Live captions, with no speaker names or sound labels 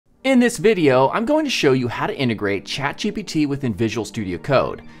In this video, I'm going to show you how to integrate ChatGPT within Visual Studio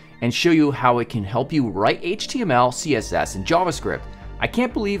Code and show you how it can help you write HTML, CSS, and JavaScript. I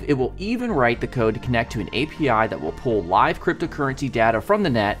can't believe it will even write the code to connect to an API that will pull live cryptocurrency data from the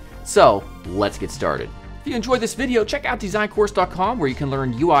net, so let's get started. If you enjoyed this video, check out DesignCourse.com where you can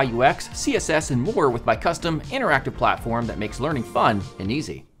learn UI, UX, CSS, and more with my custom interactive platform that makes learning fun and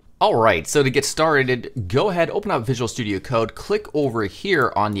easy. Alright, so to get started, go ahead, open up Visual Studio Code, click over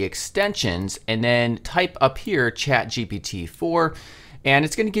here on the extensions, and then type up here ChatGPT 4, and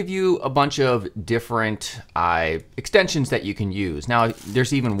it's going to give you a bunch of different extensions that you can use. Now,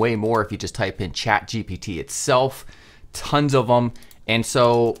 there's even way more if you just type in ChatGPT itself, tons of them. And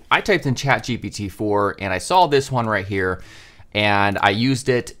so I typed in ChatGPT 4 and I saw this one right here and I used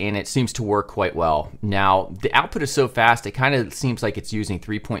it and it seems to work quite well. Now the output is so fast it kind of seems like it's using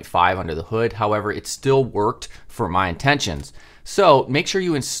 3.5 under the hood. However, it still worked for my intentions. So make sure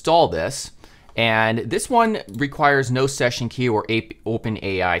you install this, and this one requires no session key or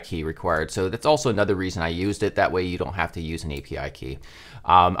OpenAI key required. So that's also another reason I used it. That way you don't have to use an API key.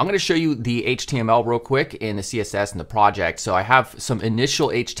 I'm going to show you the HTML real quick in the CSS and the project. So I have some initial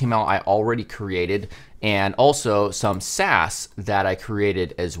HTML I already created and also some Sass that I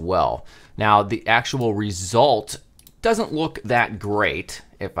created as well. Now the actual result doesn't look that great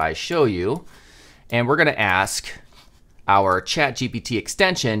if I show you, and we're going to ask our ChatGPT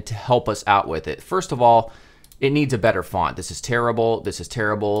extension to help us out with it. First of all, it needs a better font. This is terrible. This is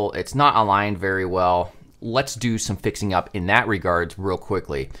terrible. It's not aligned very well. Let's do some fixing up in that regards real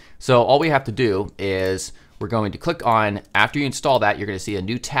quickly. So all we have to do is we're going to click on, after you install that, you're going to see a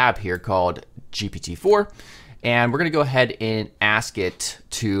new tab here called GPT-4. And we're going to go ahead and ask it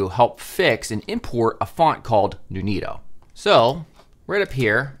to help fix and import a font called Nunito. So right up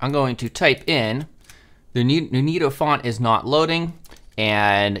here, I'm going to type in the Nunito font is not loading,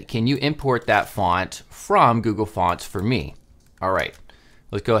 and can you import that font from Google Fonts for me? All right,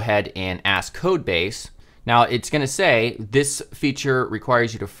 let's go ahead and ask Codebase. Now it's going to say this feature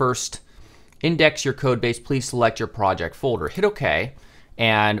requires you to first index your codebase. Please select your project folder. Hit OK,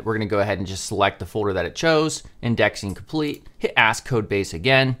 and we're going to go ahead and just select the folder that it chose. Indexing complete. Hit Ask Codebase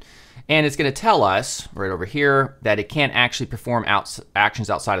again, and it's going to tell us right over here that it can't actually perform actions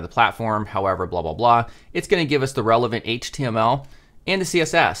outside of the platform. However, blah blah blah. It's going to give us the relevant HTML and the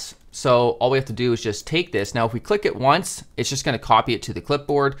CSS. So all we have to do is just take this. Now if we click it once, it's just going to copy it to the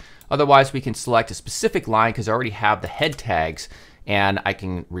clipboard. Otherwise, we can select a specific line because I already have the head tags, and I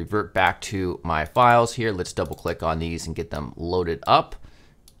can revert back to my files here. Let's double click on these and get them loaded up.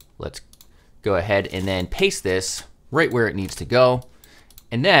 Let's go ahead and then paste this right where it needs to go.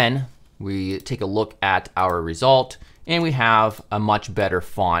 And then we take a look at our result and we have a much better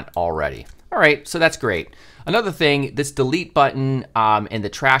font already. All right, so that's great. Another thing, this delete button and the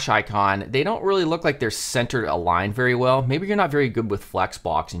trash icon, they don't really look like they're centered aligned very well. Maybe you're not very good with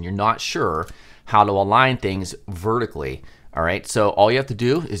Flexbox and you're not sure how to align things vertically. All right, so all you have to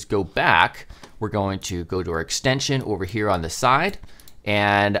do is go back. We're going to go to our extension over here on the side,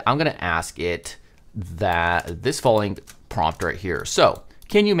 and I'm gonna ask it that this following prompt right here. So,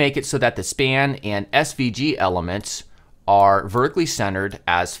 can you make it so that the span and SVG elements are vertically centered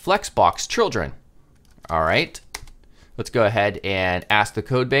as Flexbox children? All right, let's go ahead and ask the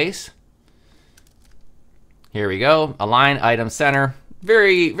code base. Here we go, align item center.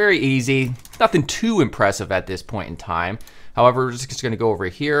 Very, very easy. Nothing too impressive at this point in time. However, we're just gonna go over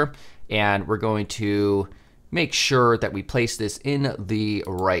here and we're going to make sure that we place this in the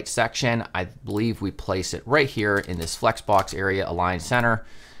right section. I believe we place it right here in this Flexbox area, align center,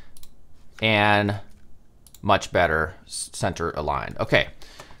 and much better, center aligned. Okay,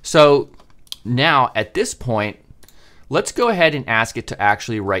 so now at this point, let's go ahead and ask it to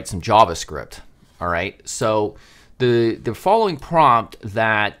actually write some JavaScript. All right, so the following prompt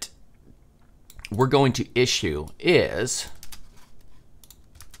that we're going to issue is,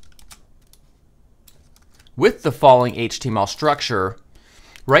 with the following HTML structure,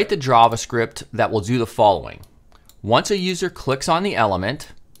 write the JavaScript that will do the following. Once a user clicks on the element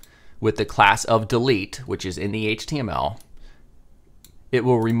with the class of delete, which is in the HTML, it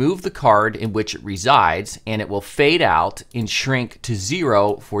will remove the card in which it resides, and it will fade out and shrink to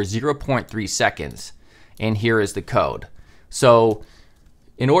 0 for 0.3 seconds. And here is the code. So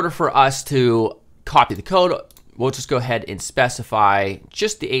in order for us to copy the code, we'll just go ahead and specify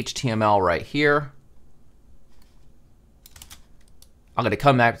just the HTML right here. I'm going to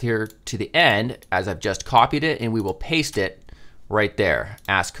come back here to the end as I've just copied it, and we will paste it right there.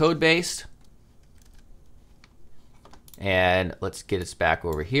 Ask Codebase. And let's get us back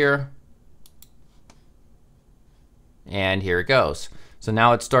over here. And here it goes. So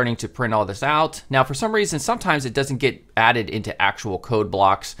now it's starting to print all this out. Now, for some reason, sometimes it doesn't get added into actual code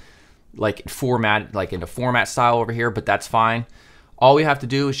blocks, like format, like into format style over here, but that's fine. All we have to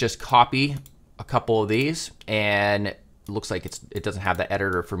do is just copy a couple of these, and it looks like it doesn't have the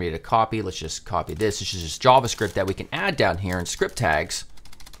editor for me to copy. Let's just copy this. This is just JavaScript that we can add down here in script tags.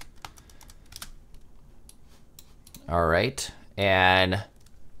 All right, and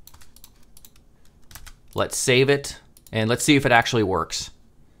let's save it, and let's see if it actually works.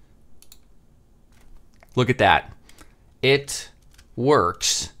 Look at that. It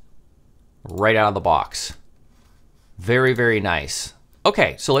works right out of the box. Very, very nice.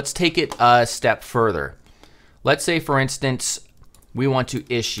 Okay, so let's take it a step further. Let's say, for instance, we want to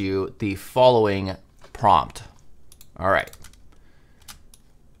issue the following prompt. All right.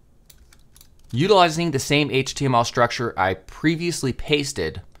 Utilizing the same HTML structure I previously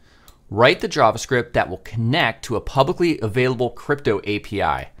pasted, write the JavaScript that will connect to a publicly available crypto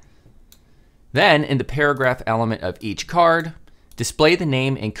API. Then, in the paragraph element of each card, display the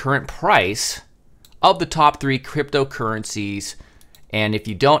name and current price of the top 3 cryptocurrencies, and if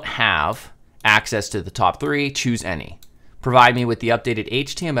you don't have access to the top 3, choose any. Provide me with the updated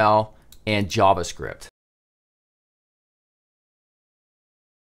HTML and JavaScript.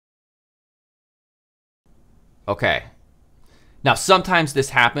 Okay. Now, sometimes this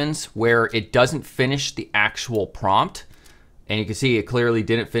happens where it doesn't finish the actual prompt, and you can see it clearly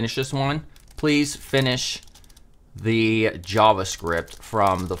didn't finish this one. Please finish the JavaScript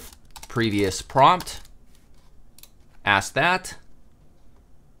from the previous prompt. Ask that.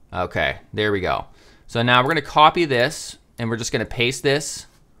 Okay, there we go. So now we're going to copy this, and we're just going to paste this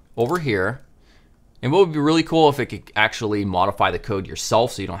over here. And what would be really cool if it could actually modify the code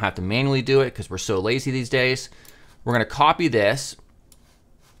yourself so you don't have to manually do it, because we're so lazy these days. We're going to copy this.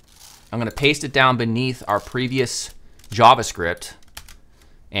 I'm going to paste it down beneath our previous JavaScript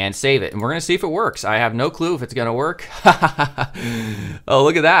and save it. And we're going to see if it works. I have no clue if it's going to work. Oh,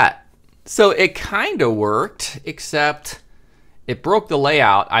 look at that. So it kind of worked, except it broke the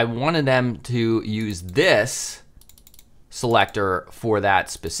layout. I wanted them to use this selector for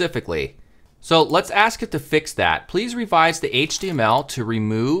that specifically. So let's ask it to fix that. Please revise the HTML to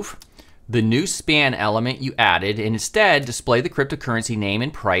remove the new span element you added and instead display the cryptocurrency name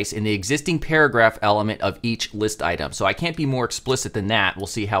and price in the existing paragraph element of each list item. So I can't be more explicit than that. We'll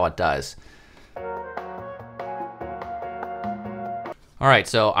see how it does. All right,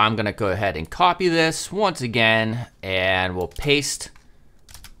 so I'm gonna go ahead and copy this once again, and we'll paste.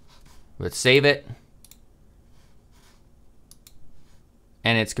 Let's save it.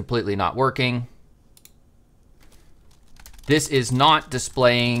 And it's completely not working. This is not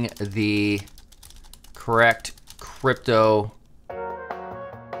displaying the correct crypto.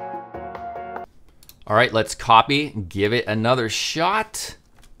 All right, let's copy, give it another shot.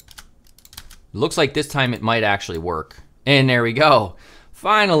 Looks like this time it might actually work. And there we go.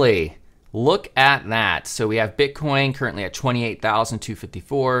 Finally, look at that. So we have Bitcoin currently at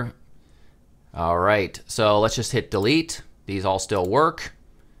 28,254. All right, so let's just hit delete. These all still work.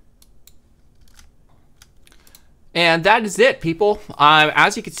 And that is it, people.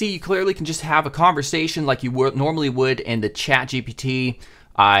 As you can see, you clearly can just have a conversation like you normally would in the ChatGPT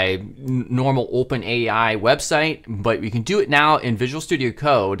normal OpenAI website, but you can do it now in Visual Studio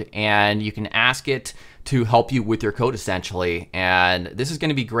Code, and you can ask it to help you with your code essentially. And this is going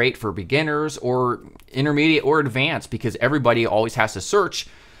to be great for beginners or intermediate or advanced, because everybody always has to search.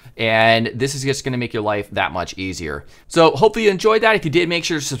 And this is just going to make your life that much easier. So hopefully you enjoyed that. If you did, make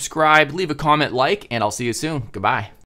sure to subscribe, leave a comment, like, and I'll see you soon. Goodbye.